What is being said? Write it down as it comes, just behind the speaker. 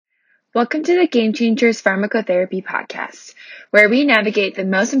Welcome to the Game Changers Pharmacotherapy Podcast, where we navigate the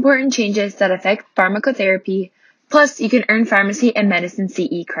most important changes that affect pharmacotherapy, plus you can earn pharmacy and medicine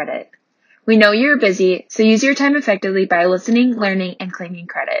CE credit. We know you're busy, so use your time effectively by listening, learning, and claiming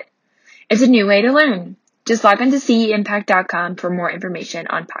credit. It's a new way to learn. Just log on to ceimpact.com for more information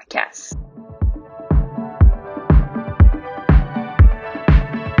on podcasts.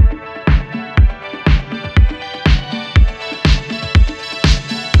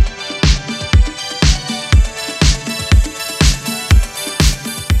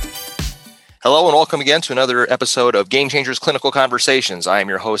 Hello and welcome again to another episode of Game Changers Clinical Conversations. I am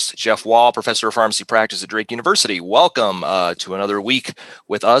your host, Jeff Wall, Professor of Pharmacy Practice at Drake University. Welcome to another week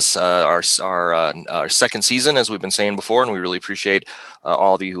with us, our second season, as we've been saying before, and we really appreciate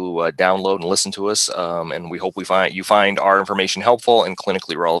all of you who download and listen to us, and we hope you find our information helpful and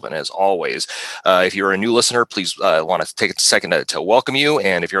clinically relevant as always. If you're a new listener, please want to take a second to welcome you,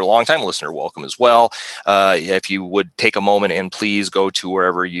 and if you're a longtime listener, welcome as well. If you would take a moment and please go to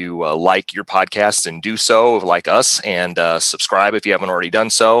wherever you like your podcasts and do so, like us, and subscribe if you haven't already done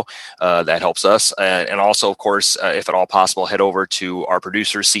so. That helps us. And also, of course, if at all possible, head over to our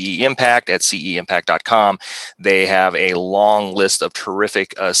producer, CE Impact, at ceimpact.com. They have a long list of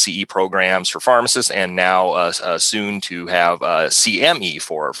terrific CE programs for pharmacists, and now soon to have CME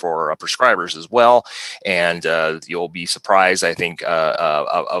for prescribers as well. And you'll be surprised, I think,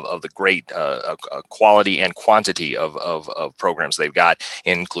 of the great quality and quantity of programs they've got,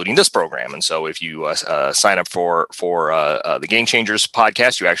 including this program. And so if you sign up for the Game Changers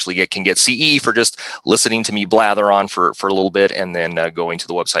podcast, you actually can get CE for just listening to me blather on for a little bit, and then going to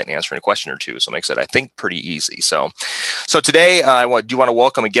the website and answering a question or two. So it makes it, I think, pretty easy. So today I do want to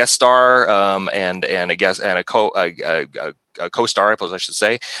welcome a guest star and a guest and a co-star, I suppose I should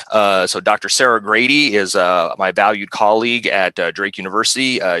say. So Dr. Sarah Grady is my valued colleague at Drake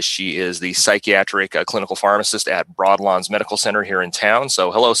University. She is the psychiatric clinical pharmacist at Broadlawns Medical Center here in town.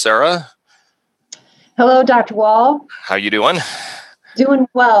 So hello, Sarah. Hello, Dr. Wall. How you doing? Doing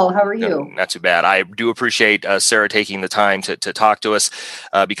well. How are you? Not too bad. I do appreciate Sarah taking the time to talk to us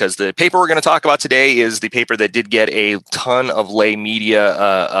because the paper we're going to talk about today is the paper that did get a ton of lay media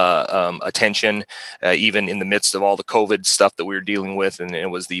attention, even in the midst of all the COVID stuff that we were dealing with. And it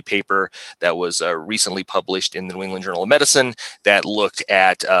was the paper that was recently published in the New England Journal of Medicine that looked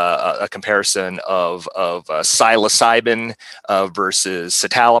at a comparison of psilocybin versus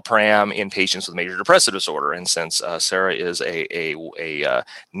citalopram in patients with major depressive disorder. And since Sarah is a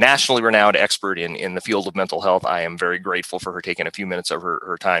nationally renowned expert in the field of mental health, I am very grateful for her taking a few minutes of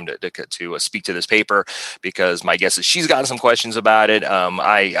her time to speak to this paper, because my guess is she's got some questions about it.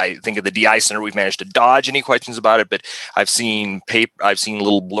 I think at the DI Center we've managed to dodge any questions about it, but I've seen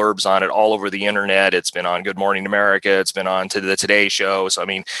little blurbs on it all over the internet. It's been on Good Morning America. It's been on to the Today Show. So I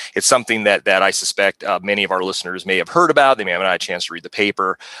mean, it's something that I suspect many of our listeners may have heard about. They may have not had a chance to read the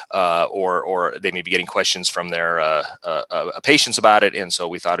paper, or they may be getting questions from their patients about it, and so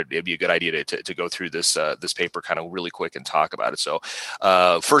we thought it'd be a good idea to go through this paper kind of really quick and talk about it. So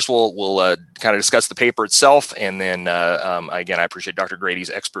first we'll kind of discuss the paper itself, and then again, I appreciate Dr. Grady's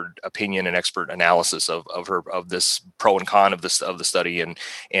expert opinion and expert analysis of this pro and con of the study, and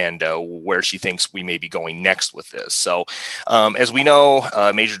where she thinks we may be going next with this. So as we know,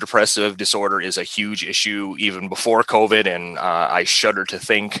 major depressive disorder is a huge issue even before COVID, and I shudder to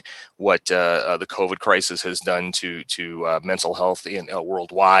think what the COVID crisis has done to mental health in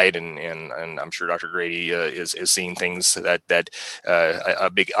worldwide, and I'm sure Dr. Grady is seeing things that a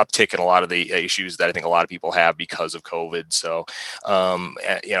big uptick in a lot of the issues that I think a lot of people have because of COVID. So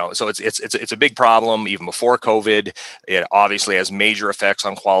so it's a big problem even before COVID. It obviously has major effects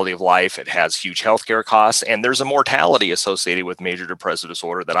on quality of life. It has huge healthcare costs, and there's a mortality associated with major depressive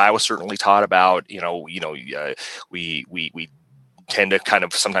disorder that I was certainly taught about. We tend to kind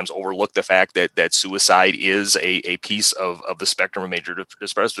of sometimes overlook the fact that suicide is a piece of the spectrum of major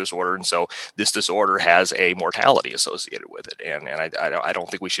depressive disorder, and so this disorder has a mortality associated with it, and I don't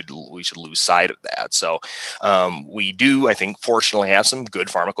think we should lose sight of that. So we do, I think, fortunately have some good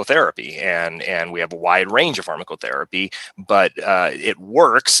pharmacotherapy, and we have a wide range of pharmacotherapy, but it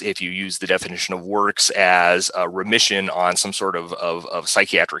works if you use the definition of works as a remission on some sort of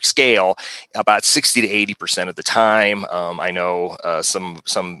psychiatric scale about 60 to 80% of the time. I know some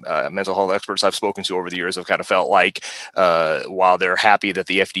mental health experts I've spoken to over the years have kind of felt like while they're happy that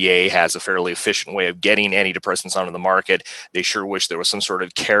the FDA has a fairly efficient way of getting antidepressants onto the market, they sure wish there was some sort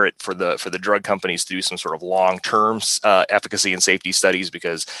of carrot for the drug companies to do some sort of long-term efficacy and safety studies,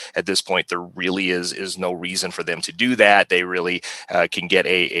 because at this point there really is no reason for them to do that. They really can get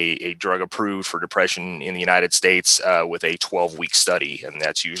a drug approved for depression in the United States with a 12-week study, and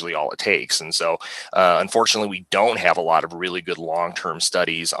that's usually all it takes. And so unfortunately, we don't have a lot of really good long-term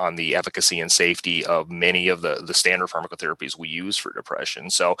studies on the efficacy and safety of many of the standard pharmacotherapies we use for depression.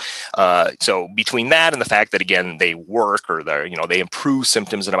 So between that and the fact that, again, they work, or they improve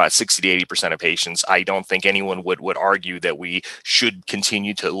symptoms in about 60 to 80% of patients, I don't think anyone would argue that we should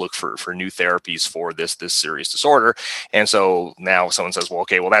continue to look for new therapies for this serious disorder. And so now someone says, well,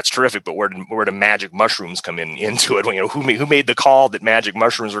 okay, well, that's terrific, but where do magic mushrooms come into it? Who made the call that magic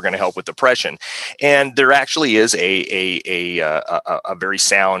mushrooms are going to help with depression? And there actually is a very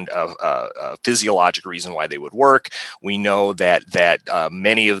sound physiologic reason why they would work. We know that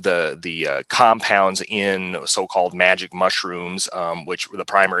many of the compounds in so-called magic mushrooms, which the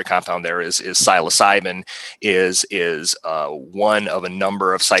primary compound there is psilocybin, is one of a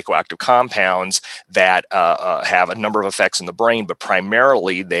number of psychoactive compounds that have a number of effects in the brain, but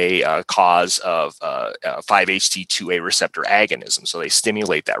primarily they cause 5-HT2A receptor agonism. So they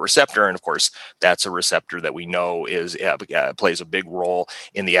stimulate that receptor, and of course, that's a receptor that we know plays a big role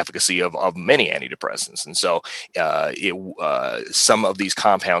in the efficacy of many antidepressants. And so some of these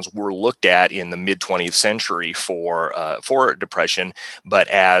compounds were looked at in the mid 20th century for depression, but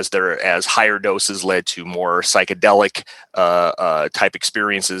as higher doses led to more psychedelic type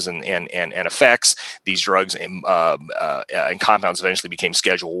experiences and effects, these drugs and compounds eventually became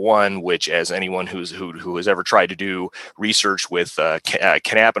Schedule 1, which, as anyone who has ever tried to do research with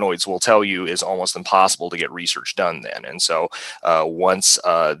cannabinoids will tell you, is almost impossible to get research done then. And so once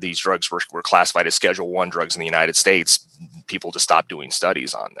these drugs were classified as Schedule 1 drugs in the United States, people just stopped doing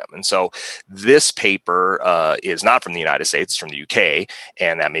studies on them. And so this paper is not from the United States, it's from the UK,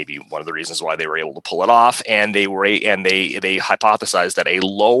 and that may be one of the reasons why they were able to pull it off. And they hypothesized that a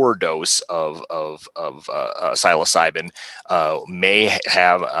lower dose of psilocybin may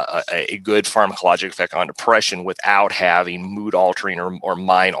have a good pharmacologic effect on depression without having mood altering or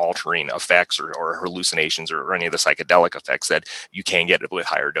mind altering effects or hallucinations or any of the psychedelic effects that you can get with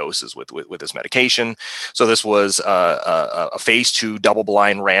higher doses with this medication. So this was a phase 2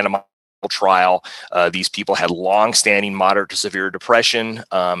 double-blind randomized trial. These people had long-standing moderate to severe depression,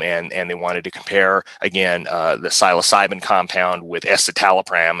 and they wanted to compare, again, the psilocybin compound with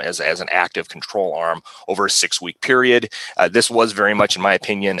escitalopram as an active control arm over a 6-week period. This was very much, in my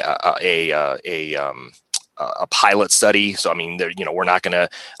opinion, a pilot study. So, I mean, we're not going to,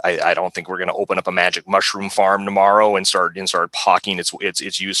 I don't think we're going to open up a magic mushroom farm tomorrow and start hawking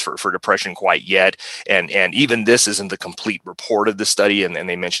its use for depression quite yet. And even this isn't the complete report of the study. And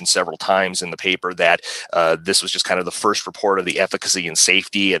they mentioned several times in the paper that this was just kind of the first report of the efficacy and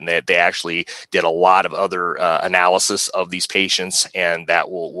safety, and that they actually did a lot of other analysis of these patients, and that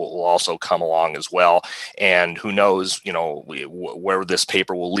will also come along as well. And who knows, where this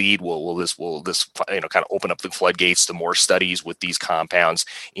paper will lead. Will this kind of open up the floodgates to more studies with these compounds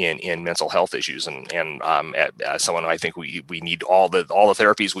in mental health issues, and as someone, I think we need all the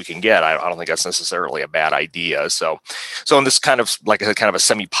therapies we can get. I don't think that's necessarily a bad idea. So in this kind of, like I said, kind of a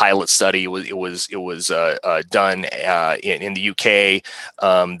semi-pilot study, it was done in the UK.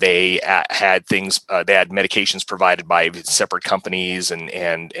 They had medications provided by separate companies,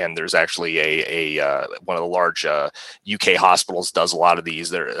 and there's actually a one of the large UK hospitals does a lot of these.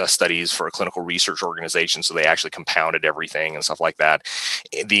 They're studies for a clinical research organization. So they actually compounded everything and stuff like that.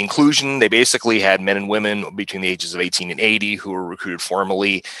 The inclusion, they basically had men and women between the ages of 18 and 80 who were recruited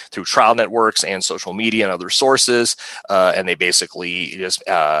formally through trial networks and social media and other sources. And they basically just,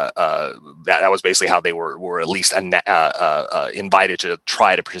 that was basically how they were at least invited to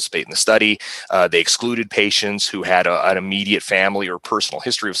try to participate in the study. They excluded patients who had an immediate family or personal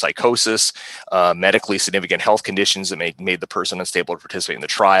history of psychosis, medically significant health conditions that made the person unstable to participate in the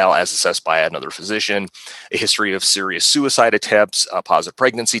trial as assessed by another physician, a history of serious suicide attempts, a positive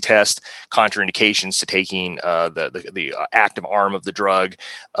pregnancy test, contraindications to taking the active arm of the drug,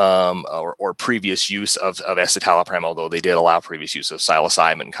 or previous use of escitalopram, although they did allow previous use of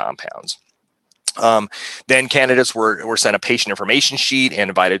psilocybin compounds. Then candidates were sent a patient information sheet and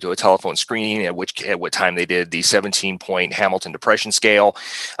invited to a telephone screening, at what time they did the 17-point Hamilton Depression Scale.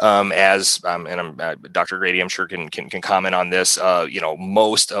 Dr. Grady, I'm sure can comment on this.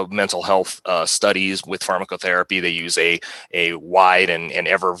 Most of mental health studies with pharmacotherapy, they use a wide and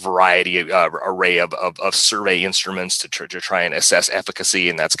ever variety array of survey instruments to try and assess efficacy,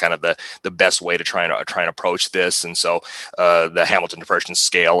 and that's kind of the best way to try and approach this. And so the Hamilton Depression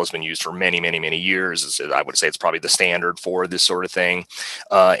Scale has been used for many years. I would say it's probably the standard for this sort of thing.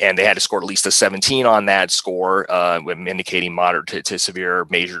 And they had to score at least a 17 on that score, indicating moderate to severe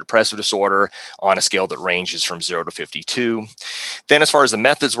major depressive disorder on a scale that ranges from 0 to 52. Then as far as the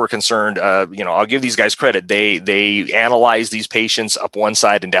methods were concerned, I'll give these guys credit. They analyzed these patients up one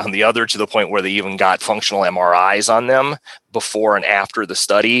side and down the other to the point where they even got functional MRIs on them before and after the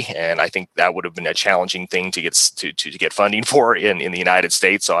study, and I think that would have been a challenging thing to get funding for in the United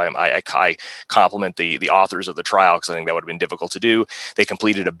States. So I compliment the authors of the trial, because I think that would have been difficult to do. They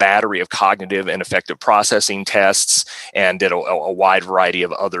completed a battery of cognitive and affective processing tests and did a wide variety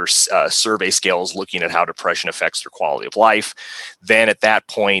of other survey scales looking at how depression affects their quality of life. Then at that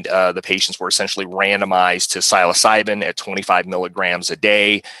point, the patients were essentially randomized to psilocybin at 25 milligrams a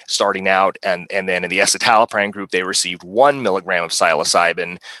day starting out, and then in the escitalopram group, they received 1 milligram of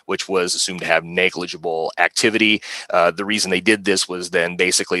psilocybin, which was assumed to have negligible activity. The reason they did this was then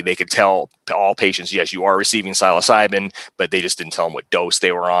basically they could tell all patients, yes, you are receiving psilocybin, but they just didn't tell them what dose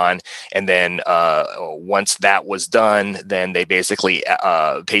they were on. And then once that was done, then they basically,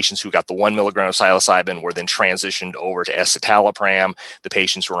 patients who got the 1 milligram of psilocybin were then transitioned over to escitalopram. The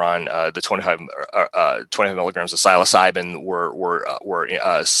patients who were on the 25 milligrams of psilocybin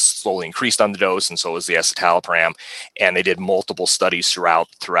were slowly increased on the dose, and so was the escitalopram. And they did multiple studies throughout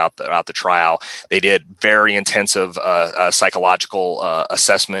the trial. They did very intensive psychological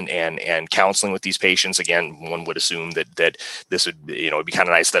assessment and counseling with these patients. Again, one would assume that this would, it'd be kind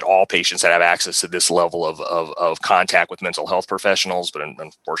of nice that all patients that have access to this level of contact with mental health professionals, but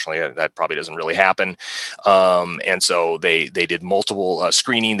unfortunately that probably doesn't really happen. And so they did multiple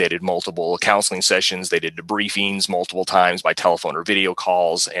screening, they did multiple counseling sessions, they did debriefings multiple times by telephone or video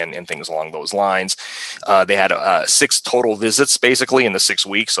calls and things along those lines. They had 6 total visits basically in the 6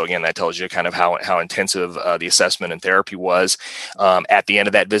 weeks. So again, that tells you kind of how intensive the assessment and therapy was. At the end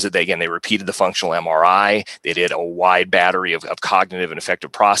of that visit, they repeated the functional MRI. They did a wide battery of cognitive and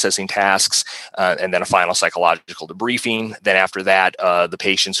affective processing tasks, and then a final psychological debriefing. Then after that, the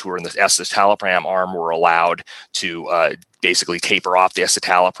patients who were in the escitalopram arm were allowed to basically taper off the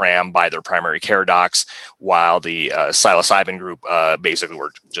escitalopram by their primary care docs, while the psilocybin group basically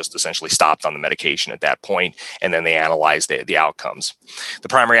were just essentially stopped on the medication at that point, and then they analyzed the outcomes. The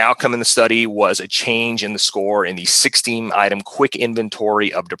primary outcome in the study was a change in the score in the 16-item quick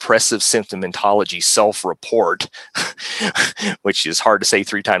inventory of depressive symptomatology self-report, which is hard to say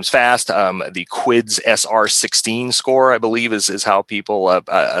 3 times fast. The QIDS SR16 score, I believe, is how people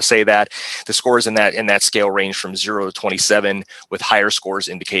say that. The scores in that scale range from 0 to 27, with higher scores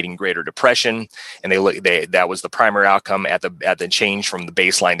indicating greater depression. And that was the primary outcome at the change from the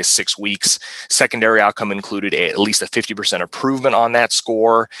baseline to 6 weeks. Secondary outcome included at least a 50% improvement on that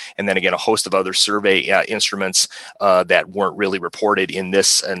score, and then again a host of other survey instruments that weren't really reported in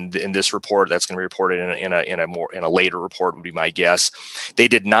this report. That's going to be reported in a later report, would be my guess. They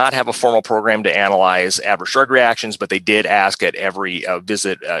did not have a formal program to analyze adverse drug reactions, but they did ask at every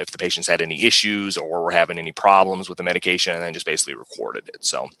visit if the patients had any issues or were having any problems with the medication, and then just basically recorded it.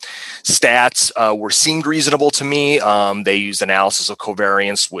 So stats seemed reasonable to me. They used analysis of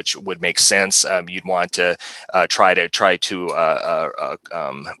covariance, which would make sense. You'd want to try to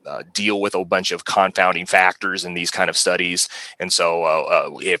deal with a bunch of confounding factors in these kind of studies. And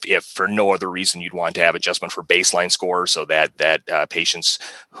so if for no other reason, you'd want to have adjustment for baseline scores, so that patients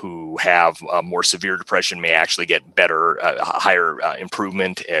who have more severe depression may actually get better, higher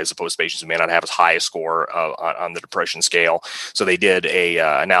improvement, as opposed to patients who may not have as high a score on the depression scale. So they did a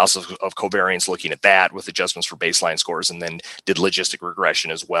analysis of covariance looking at that with adjustments for baseline scores, and then did logistic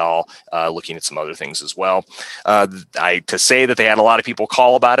regression as well, looking at some other things as well. To say that they had a lot of people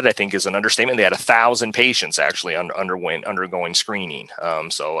call about it, I think is an understatement. They had 1,000 patients actually undergoing screening.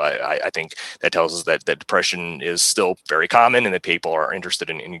 So I think that tells us that depression is still very common and that people are interested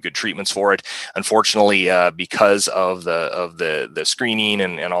in good treatments for it. Unfortunately, because of the screening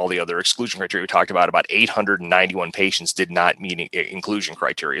and all the other exclusion criteria we talked about 891 patients did not meet inclusion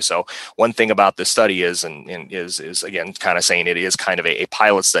criteria. So one thing about this study is again kind of saying it is kind of a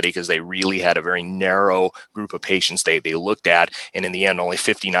pilot study, because they really had a very narrow group of patients patients they looked at. And in the end, only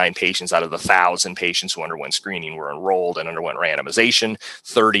 59 patients out of the 1,000 patients who underwent screening were enrolled and underwent randomization,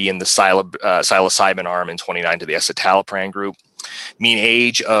 30 in the psilocybin arm and 29 to the escitalopram group. Mean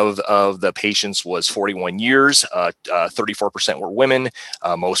age of the patients was 41 years. 34% were women.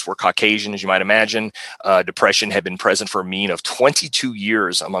 Most were Caucasian, as you might imagine. Depression had been present for a mean of 22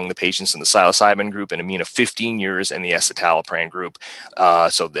 years among the patients in the psilocybin group and a mean of 15 years in the escitalopram group.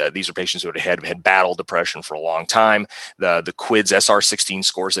 These are patients who had battled depression for a long time. The QIDS SR16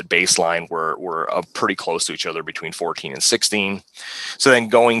 scores at baseline were pretty close to each other, between 14 and 16. So then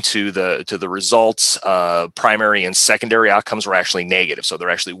going to the results, primary and secondary outcomes were actually negative. So there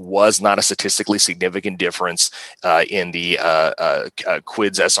actually was not a statistically significant difference in the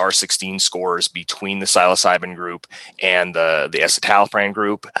QIDS SR16 scores between the psilocybin group and the escitalopram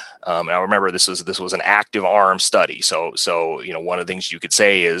group. Now remember, this was an active arm study. So one of the things you could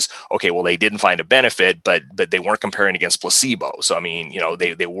say is, okay, well, they didn't find a benefit, but they weren't comparing against placebo. So I mean,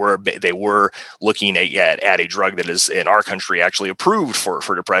 they were looking at a drug that is in our country actually approved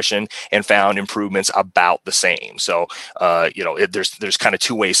for depression and found improvements about the same. So there's kind of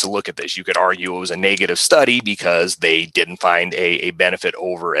two ways to look at this. You could argue it was a negative study because they didn't find a benefit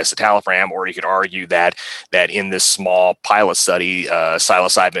over escitalopram, or you could argue that in this small pilot study,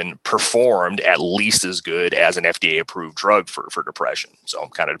 psilocybin performed at least as good as an FDA-approved drug for depression. So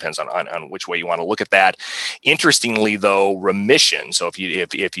it kind of depends on which way you want to look at that. Interestingly, though, remission. So if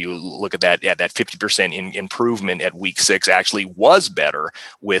you look at that 50% improvement at week 6 actually was better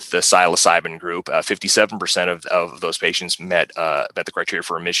with the psilocybin group. 57% of those patients met the criteria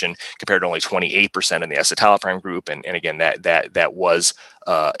for remission, compared to only 28% in the escitalopram group. And again, that was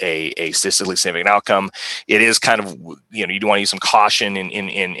a statistically significant outcome. It is kind of, you do want to use some caution in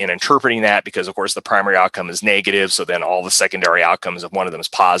interpreting that, because of course the primary outcome is negative. So then all the secondary outcomes, if one of them is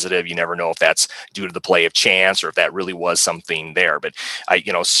positive, you never know if that's due to the play of chance or if that really was something there. But I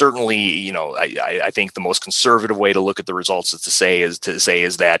think the most conservative way to look at the results is to say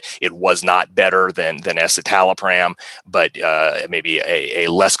that it was not better than escitalopram, but maybe a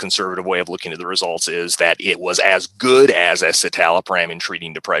less conservative way of looking at the results is that it was as good as escitalopram in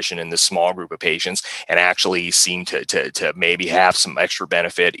treating depression in this small group of patients, and actually seemed to maybe have some extra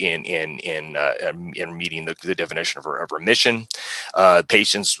benefit in meeting the definition of remission.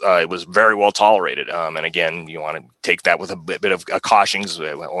 Patients, it was very well tolerated, and again, you want to take that with a bit of caution, because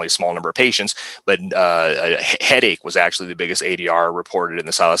only a small number of patients. But headache was actually the biggest ADR reported in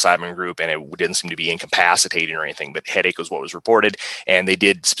the psilocybin group, and it didn't seem to be incapacitating or anything, but headache was what was reported. And they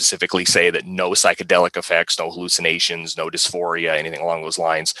did specifically say that no psychedelic effects, no hallucinations, no dysphoria, anything along those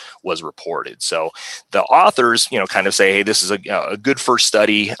lines was reported. So the authors, kind of say, hey, this is a good first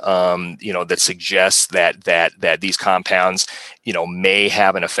study, that suggests that these compounds, may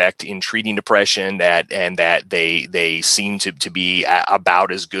have an effect in treating depression, and that they seem to be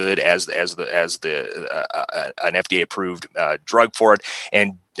about as good as an FDA approved drug for it.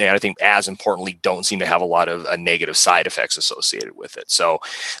 And I think, as importantly, don't seem to have a lot of negative side effects associated with it. So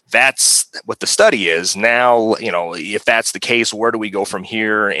that's what the study is. Now, if that's the case, where do we go from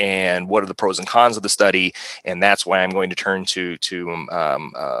here, and what are the pros and cons of the study? And that's why I'm going to turn to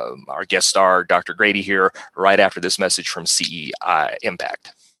our guest star, Dr. Grady, here right after this message from CE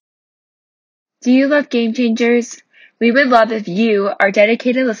Impact. Do you love Game Changers? We would love if you, our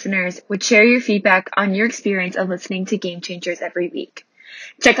dedicated listeners, would share your feedback on your experience of listening to Game Changers every week.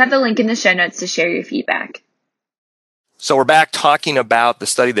 Check out the link in the show notes to share your feedback. So we're back talking about the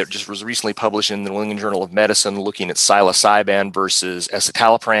study that just was recently published in the New England Journal of Medicine, looking at psilocybin versus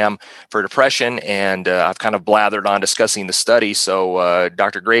escitalopram for depression. And I've kind of blathered on discussing the study. So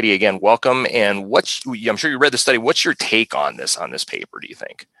Dr. Grady, again, welcome. And I'm sure you read the study. What's your take on this paper, do you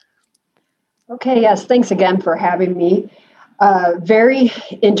think? Okay, yes. Thanks again for having me. Very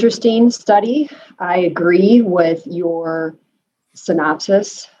interesting study. I agree with your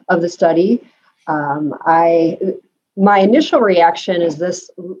synopsis of the study. My initial reaction is this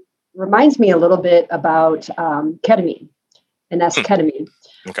reminds me a little bit about ketamine and esketamine,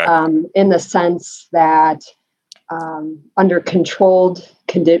 Okay. In the sense that under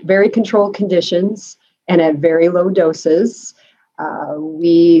very controlled conditions and at very low doses,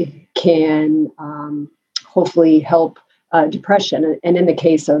 we can hopefully help depression. And in the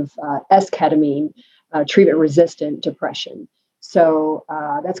case of esketamine, treatment-resistant depression. So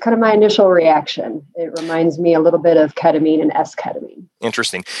that's kind of my initial reaction. It reminds me a little bit of ketamine and esketamine.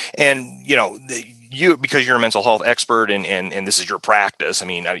 Interesting. And, you, because you're a mental health expert and this is your practice. I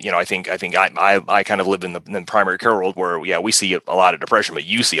mean, I think I kind of live in the primary care world where, yeah, we see a lot of depression, but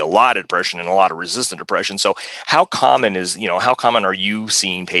you see a lot of depression and a lot of resistant depression. So how common are you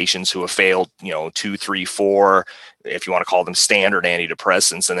seeing patients who have failed, 2, 3, 4, if you want to call them standard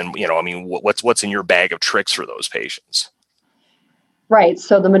antidepressants? And then, what's in your bag of tricks for those patients? Right.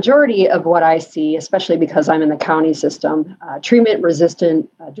 So the majority of what I see, especially because I'm in the county system, treatment-resistant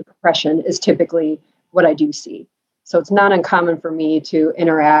depression is typically what I do see. So it's not uncommon for me to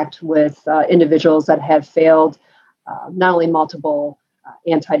interact with individuals that have failed not only multiple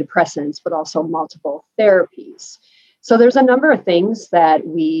antidepressants, but also multiple therapies. So there's a number of things that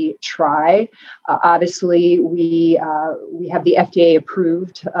we try. Obviously, we have the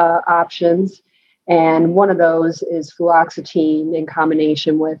FDA-approved options. And one of those is fluoxetine in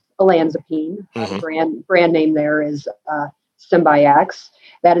combination with olanzapine. The brand name there is Symbyax.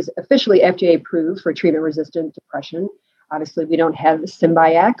 That is officially FDA approved for treatment-resistant depression. Obviously, we don't have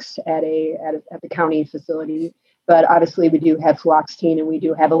Symbyax at the county facility, but obviously we do have fluoxetine and we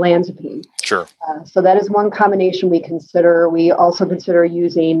do have olanzapine. Sure. So that is one combination we consider. We also consider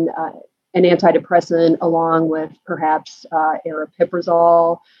using an antidepressant along with perhaps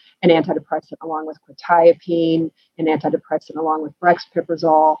aripiprazole, an antidepressant along with quetiapine, an antidepressant along with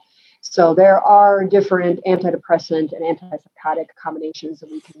brexpiprazole. So there are different antidepressant and antipsychotic combinations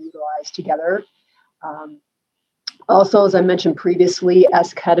that we can utilize together. Also, as I mentioned previously,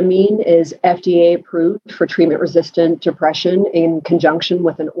 esketamine is FDA approved for treatment-resistant depression in conjunction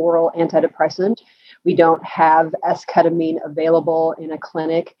with an oral antidepressant. We don't have esketamine available in a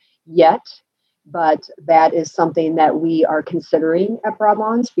clinic yet, but that is something that we are considering at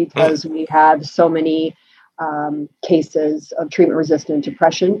Broadlawns because we have so many cases of treatment-resistant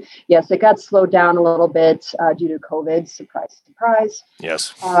depression. Yes, it got slowed down a little bit due to COVID. Surprise, surprise.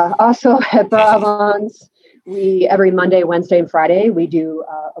 Yes. Also at Broadlawns, we every Monday, Wednesday, and Friday we do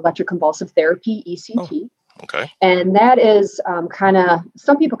electroconvulsive therapy (ECT). Oh, okay. And that is kind of,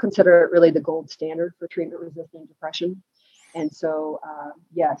 some people consider it really the gold standard for treatment-resistant depression. And so,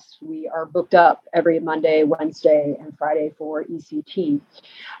 yes, we are booked up every Monday, Wednesday, and Friday for ECT.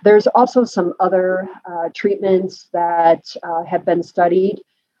 There's also some other treatments that have been studied,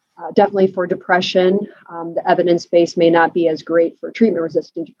 definitely for depression. The evidence base may not be as great for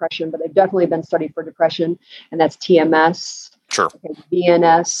treatment-resistant depression, but they've definitely been studied for depression, and that's TMS, sure,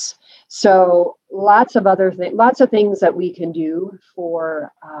 VNS. So lots of things that we can do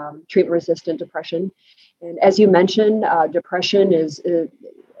for treatment-resistant depression. And as you mentioned, depression is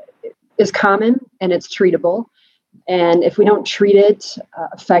common and it's treatable. And if we don't treat it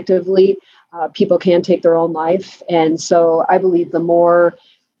effectively, people can take their own life. And so I believe the more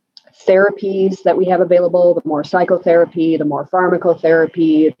therapies that we have available, the more psychotherapy, the more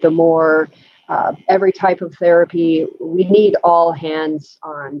pharmacotherapy, the more every type of therapy, we need all hands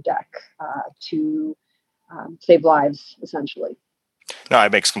on deck to save lives, essentially. No,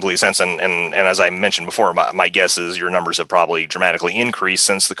 it makes complete sense. And as I mentioned before, my guess is your numbers have probably dramatically increased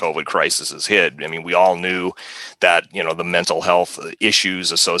since the COVID crisis has hit. I mean, we all knew that, the mental health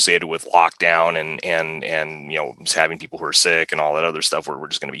issues associated with lockdown and having people who are sick and all that other stuff were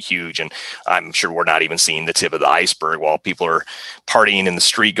just going to be huge. And I'm sure we're not even seeing the tip of the iceberg while people are partying in the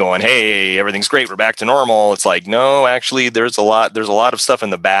street going, hey, everything's great, we're back to normal. It's like, no, actually, there's a lot of stuff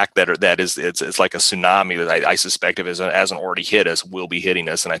in the back it's like a tsunami that I suspect if it hasn't already hit us, will be hitting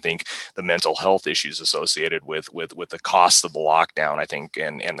us. And I think the mental health issues associated with the cost of the lockdown, I think,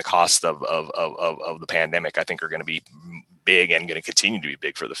 and the cost of the pandemic, I think are going to be big and going to continue to be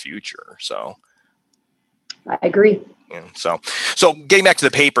big for the future. So I agree. Yeah, so getting back to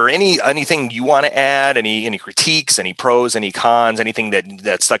the paper, anything you want to add, any critiques, any pros, any cons, anything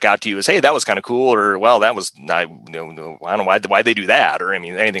that stuck out to you as, hey, that was kind of cool, or, well, that was, I don't know why they do that, or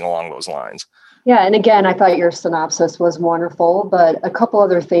anything along those lines. Yeah, and again, I thought your synopsis was wonderful, but a couple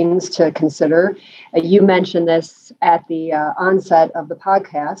other things to consider. You mentioned this at the onset of the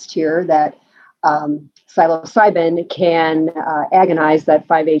podcast here, that psilocybin can agonize that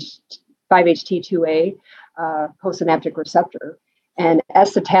 5-HT2A postsynaptic receptor. And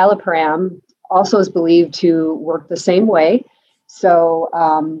escitalopram also is believed to work the same way. So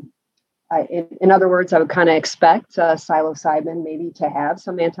in other words, I would kind of expect psilocybin maybe to have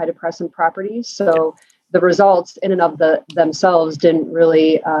some antidepressant properties. So the results in and of themselves didn't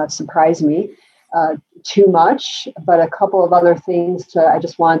really surprise me too much. But a couple of other things I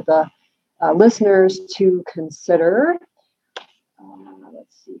just want the listeners to consider.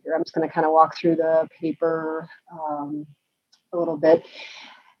 Let's see here. I'm just going to kind of walk through the paper a little bit.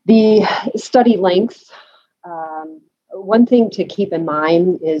 The study length one thing to keep in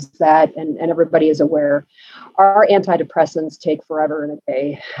mind is that, and everybody is aware, our antidepressants take forever and a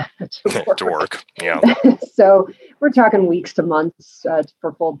day to work. To work. Yeah. So we're talking weeks to months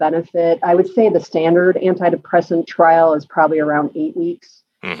for full benefit. I would say the standard antidepressant trial is probably around 8 weeks.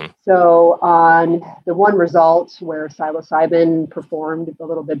 Mm-hmm. So on the one result where psilocybin performed a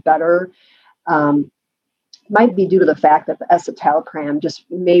little bit better, might be due to the fact that the escitalopram just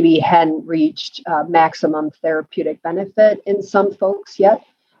maybe hadn't reached maximum therapeutic benefit in some folks yet.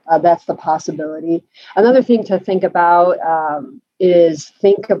 That's the possibility. Another thing to think about I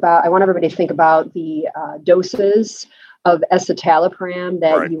want everybody to think about the doses of escitalopram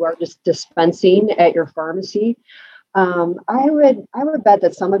that you are just dispensing at your pharmacy. I would bet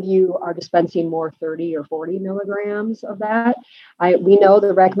that some of you are dispensing more 30 or 40 milligrams of that. We know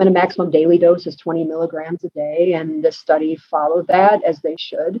the recommended maximum daily dose is 20 milligrams a day, and the study followed that as they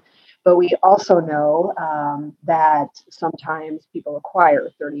should. But we also know that sometimes people acquire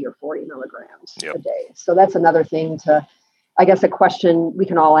 30 or 40 milligrams a day. So that's another thing I guess a question we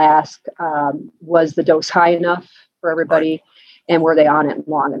can all ask, was the dose high enough for everybody, and were they on it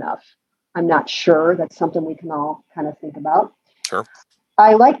long enough? I'm not sure. That's something we can all kind of think about. Sure.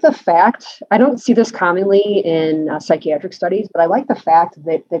 I like the fact, I don't see this commonly in psychiatric studies, but I like the fact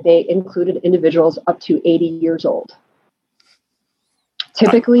that they included individuals up to 80 years old.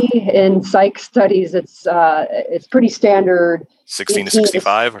 Typically in psych studies, it's pretty standard. 16 to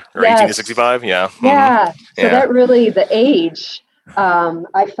 65 or 18 to 65. Yeah. Mm-hmm. Yeah. So that really, the age,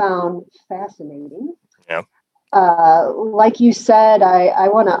 I found fascinating. Yeah. Like you said, I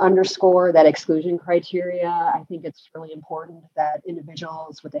want to underscore that exclusion criteria. I think it's really important that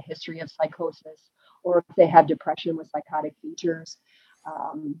individuals with a history of psychosis, or if they have depression with psychotic features,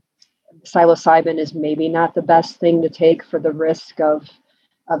 psilocybin is maybe not the best thing to take for the risk of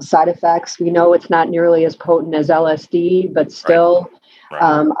side effects. We know it's not nearly as potent as LSD, but still,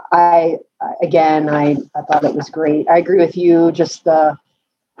 I thought it was great. I agree with you. Just the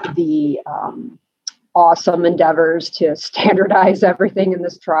awesome endeavors to standardize everything in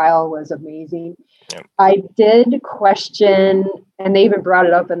this trial was amazing. Yep. I did question, and they even brought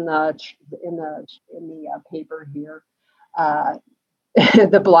it up in the paper here,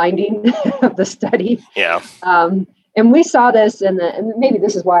 the blinding of the study. Yeah. And we saw this and maybe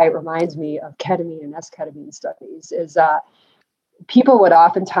this is why it reminds me of ketamine and esketamine studies, is people would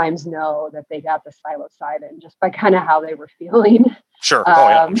oftentimes know that they got the psilocybin just by kind of how they were feeling. Sure.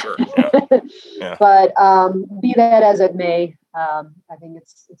 Sure. Yeah. Yeah. But be that as it may, I think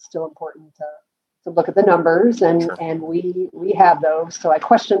it's still important to look at the numbers, and we have those. So I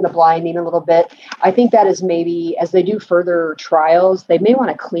questioned the blinding a little bit. I think that is maybe, as they do further trials, they may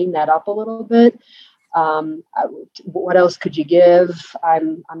want to clean that up a little bit. What else could you give?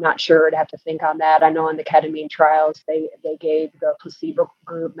 I'm not sure. I'd have to think on that. I know in the ketamine trials, they gave the placebo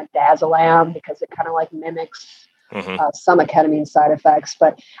group midazolam because it kind of like mimics some of ketamine side effects.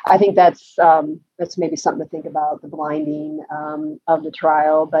 But I think that's maybe something to think about, the blinding of the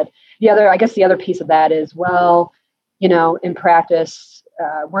trial. But the other piece of that is, well, in practice,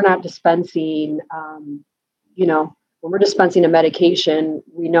 we're not dispensing, when we're dispensing a medication,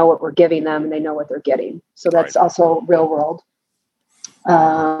 we know what we're giving them and they know what they're getting. So that's also real world.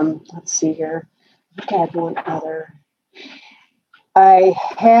 Let's see here. I had one other. I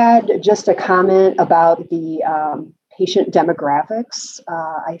had just a comment about the patient demographics.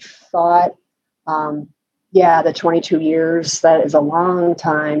 I thought, the 22 years, that is a long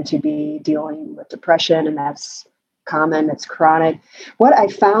time to be dealing with depression, and that's common, it's chronic. What I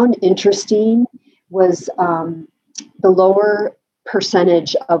found interesting was the lower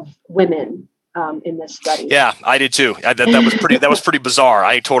percentage of women in this study. Yeah, I did too. That was pretty bizarre.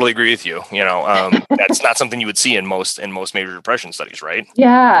 I totally agree with you. That's not something you would see in most major depression studies, right?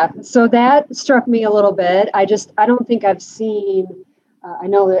 Yeah. So that struck me a little bit. I don't think I've seen, I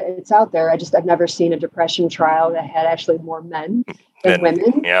know that it's out there. I've never seen a depression trial that had actually more men than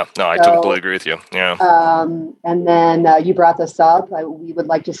women. Yeah. No, I totally agree with you. Yeah. And then you brought this up. We would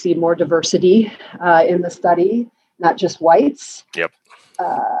like to see more diversity in the study, not just whites. Yep.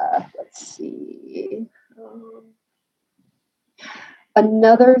 Let's see.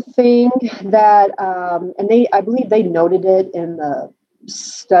 Another thing that, I believe they noted it in the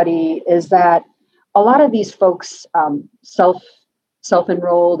study, is that a lot of these folks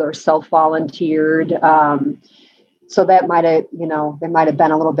self-enrolled or self-volunteered. So that might have, they might have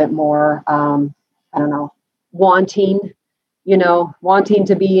been a little bit more, wanting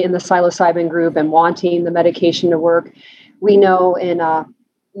to be in the psilocybin group and wanting the medication to work. We know in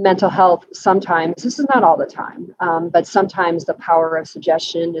mental health, sometimes, this is not all the time, but sometimes the power of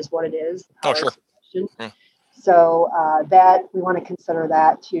suggestion is what it is. Oh, sure. Yeah. So that we want to consider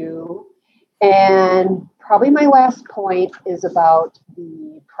that too. And probably my last point is about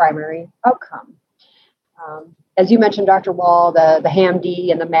the primary outcome. As you mentioned, Dr. Wall, the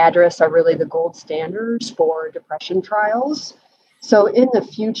HAM-D and the MADRS are really the gold standards for depression trials. So in the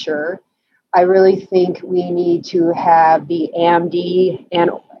future, I really think we need to have the AMD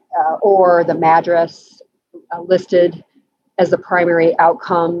and or the MADRS listed as the primary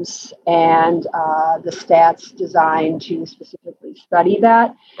outcomes, and the stats designed to specifically study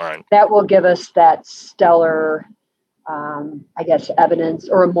that. Right. That will give us that stellar, evidence,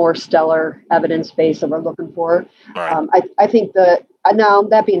 or a more stellar evidence base that we're looking for. Right. I think now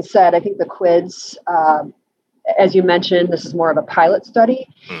that being said, I think the QUIDS, as you mentioned, this is more of a pilot study,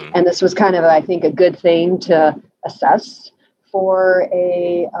 and this was kind of, I think, a good thing to assess for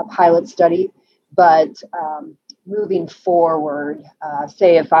a pilot study. But moving forward,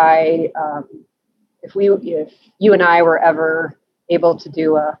 say if you and I were ever able to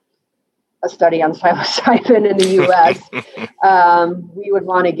do a study on psilocybin in the U.S., we would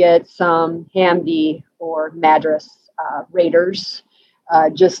want to get some HAM-D or MADRS raters,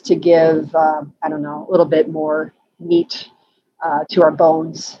 just to give, a little bit more meat to our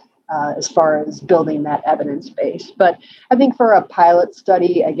bones as far as building that evidence base. But I think for a pilot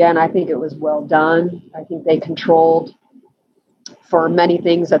study, again, I think it was well done. I think they controlled for many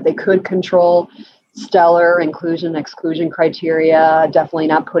things that they could control. Stellar inclusion, exclusion criteria, definitely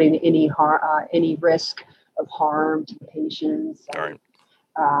not putting any risk of harm to the patients. All right.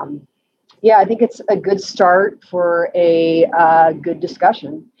 I think it's a good start for a good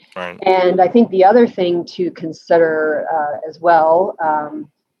discussion. Right. And I think the other thing to consider as well,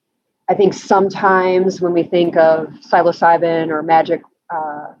 I think sometimes when we think of psilocybin or magic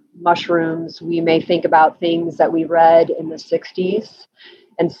mushrooms, we may think about things that we read in the 60s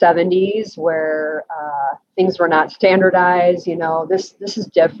and 70s where things were not standardized. This is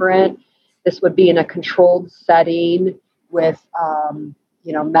different. This would be in a controlled setting with,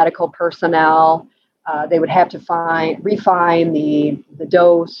 medical personnel. They would have to refine the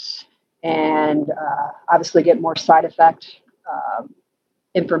dose and obviously get more side effect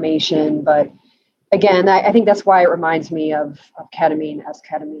information. But again, I think that's why it reminds me of ketamine,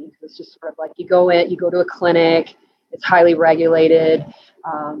 esketamine. It's just sort of like you go to a clinic, it's highly regulated,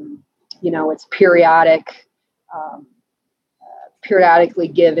 it's periodically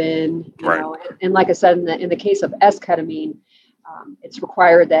given, right. And like I said, in the case of esketamine, it's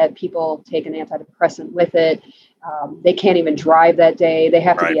required that people take an antidepressant with it. They can't even drive that day. They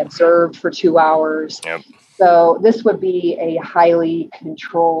have to be observed for 2 hours. Yep. So this would be a highly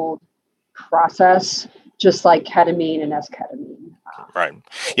controlled process, just like ketamine and esketamine. Right.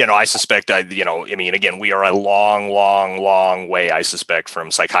 I suspect, again, we are a long, long, long way, I suspect,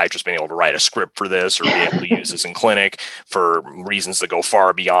 from psychiatrists being able to write a script for this or being able to use this in clinic for reasons that go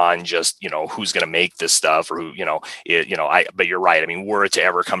far beyond just, who's going to make this stuff or who, but you're right. I mean, were it to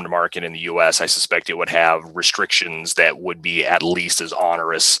ever come to market in the US, I suspect it would have restrictions that would be at least as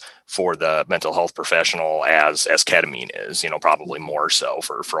onerous for the mental health professional as ketamine is, probably more so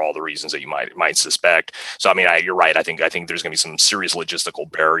for all the reasons that you might suspect. So, I mean, you're right. I think there's going to be some serious logistical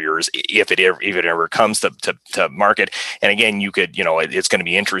barriers if it ever comes to market. And again, you could, it's going to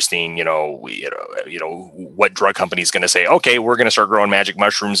be interesting, what drug company is going to say, okay, we're going to start growing magic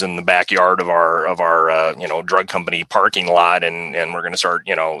mushrooms in the backyard of our drug company parking lot, and we're going to start,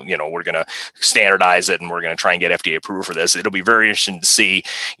 we're going to standardize it, and we're going to try and get FDA approval for this. It'll be very interesting to see,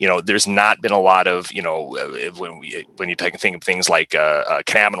 there's not been a lot of, when you think of things like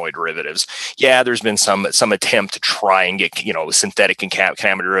cannabinoid derivatives, there's been some attempt to try and get, synthetic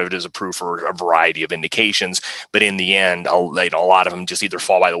cannabinoid derivatives approved for a variety of indications. But in the end, a lot of them just either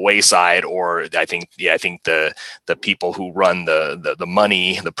fall by the wayside, or I think the people who run the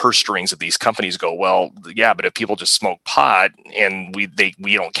money, the purse strings of these companies go, well, yeah, but if people just smoke pot and we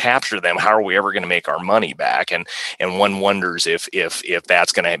don't capture them, how are we ever going to make our money back? And one wonders if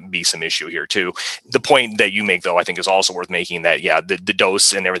that's going to be some issue here too. The point that you make, though, I think is also worth making, that the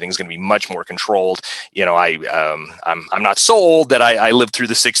dose and everything is going to be much more controlled. I'm not so old that I lived through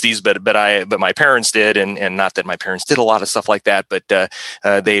the 60s, but my parents did, and not that my parents did a lot of stuff like that, but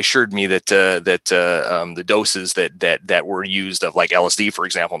they assured me that the doses that were used of like LSD, for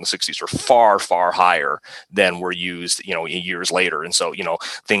example, in the 60s are far, far higher than were used, years later. And so,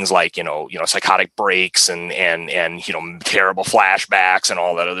 things like, psychotic breaks and terrible flashbacks and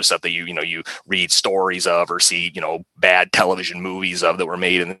all that other stuff that you read stories of or see, bad television movies of that were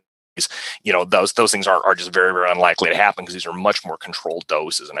made in those things are just very, very unlikely to happen because these are much more controlled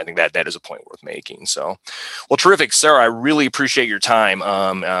doses. And I think that is a point worth making. So, well, terrific, Sarah. I really appreciate your time.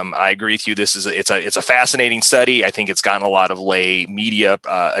 I agree with you. It's a fascinating study. I think it's gotten a lot of lay media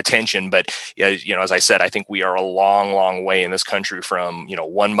attention, but as I said, I think we are a long, long way in this country from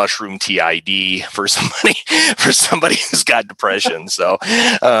one mushroom TID for somebody who's got depression. So,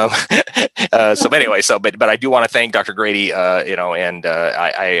 but I do want to thank Dr. Grady, and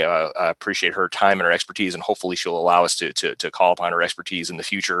I appreciate her time and her expertise, and hopefully she'll allow us to call upon her expertise in the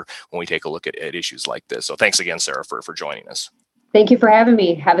future when we take a look at issues like this. So thanks again, Sarah, for joining us. Thank you for having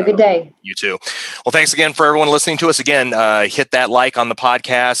me. Have a good day. You too. Well, thanks again for everyone listening to us. Again, hit that like on the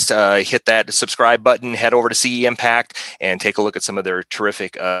podcast, hit that subscribe button, head over to CE Impact and take a look at some of their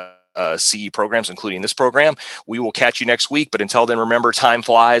terrific CE programs, including this program. We will catch you next week. But until then, remember, time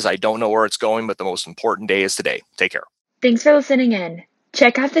flies. I don't know where it's going, but the most important day is today. Take care. Thanks for listening in.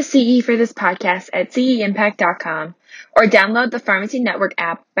 Check out the CE for this podcast at ceimpact.com or download the Pharmacy Network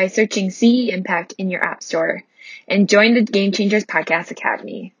app by searching CE Impact in your app store and join the Game Changers Podcast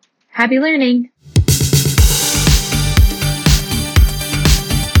Academy. Happy learning!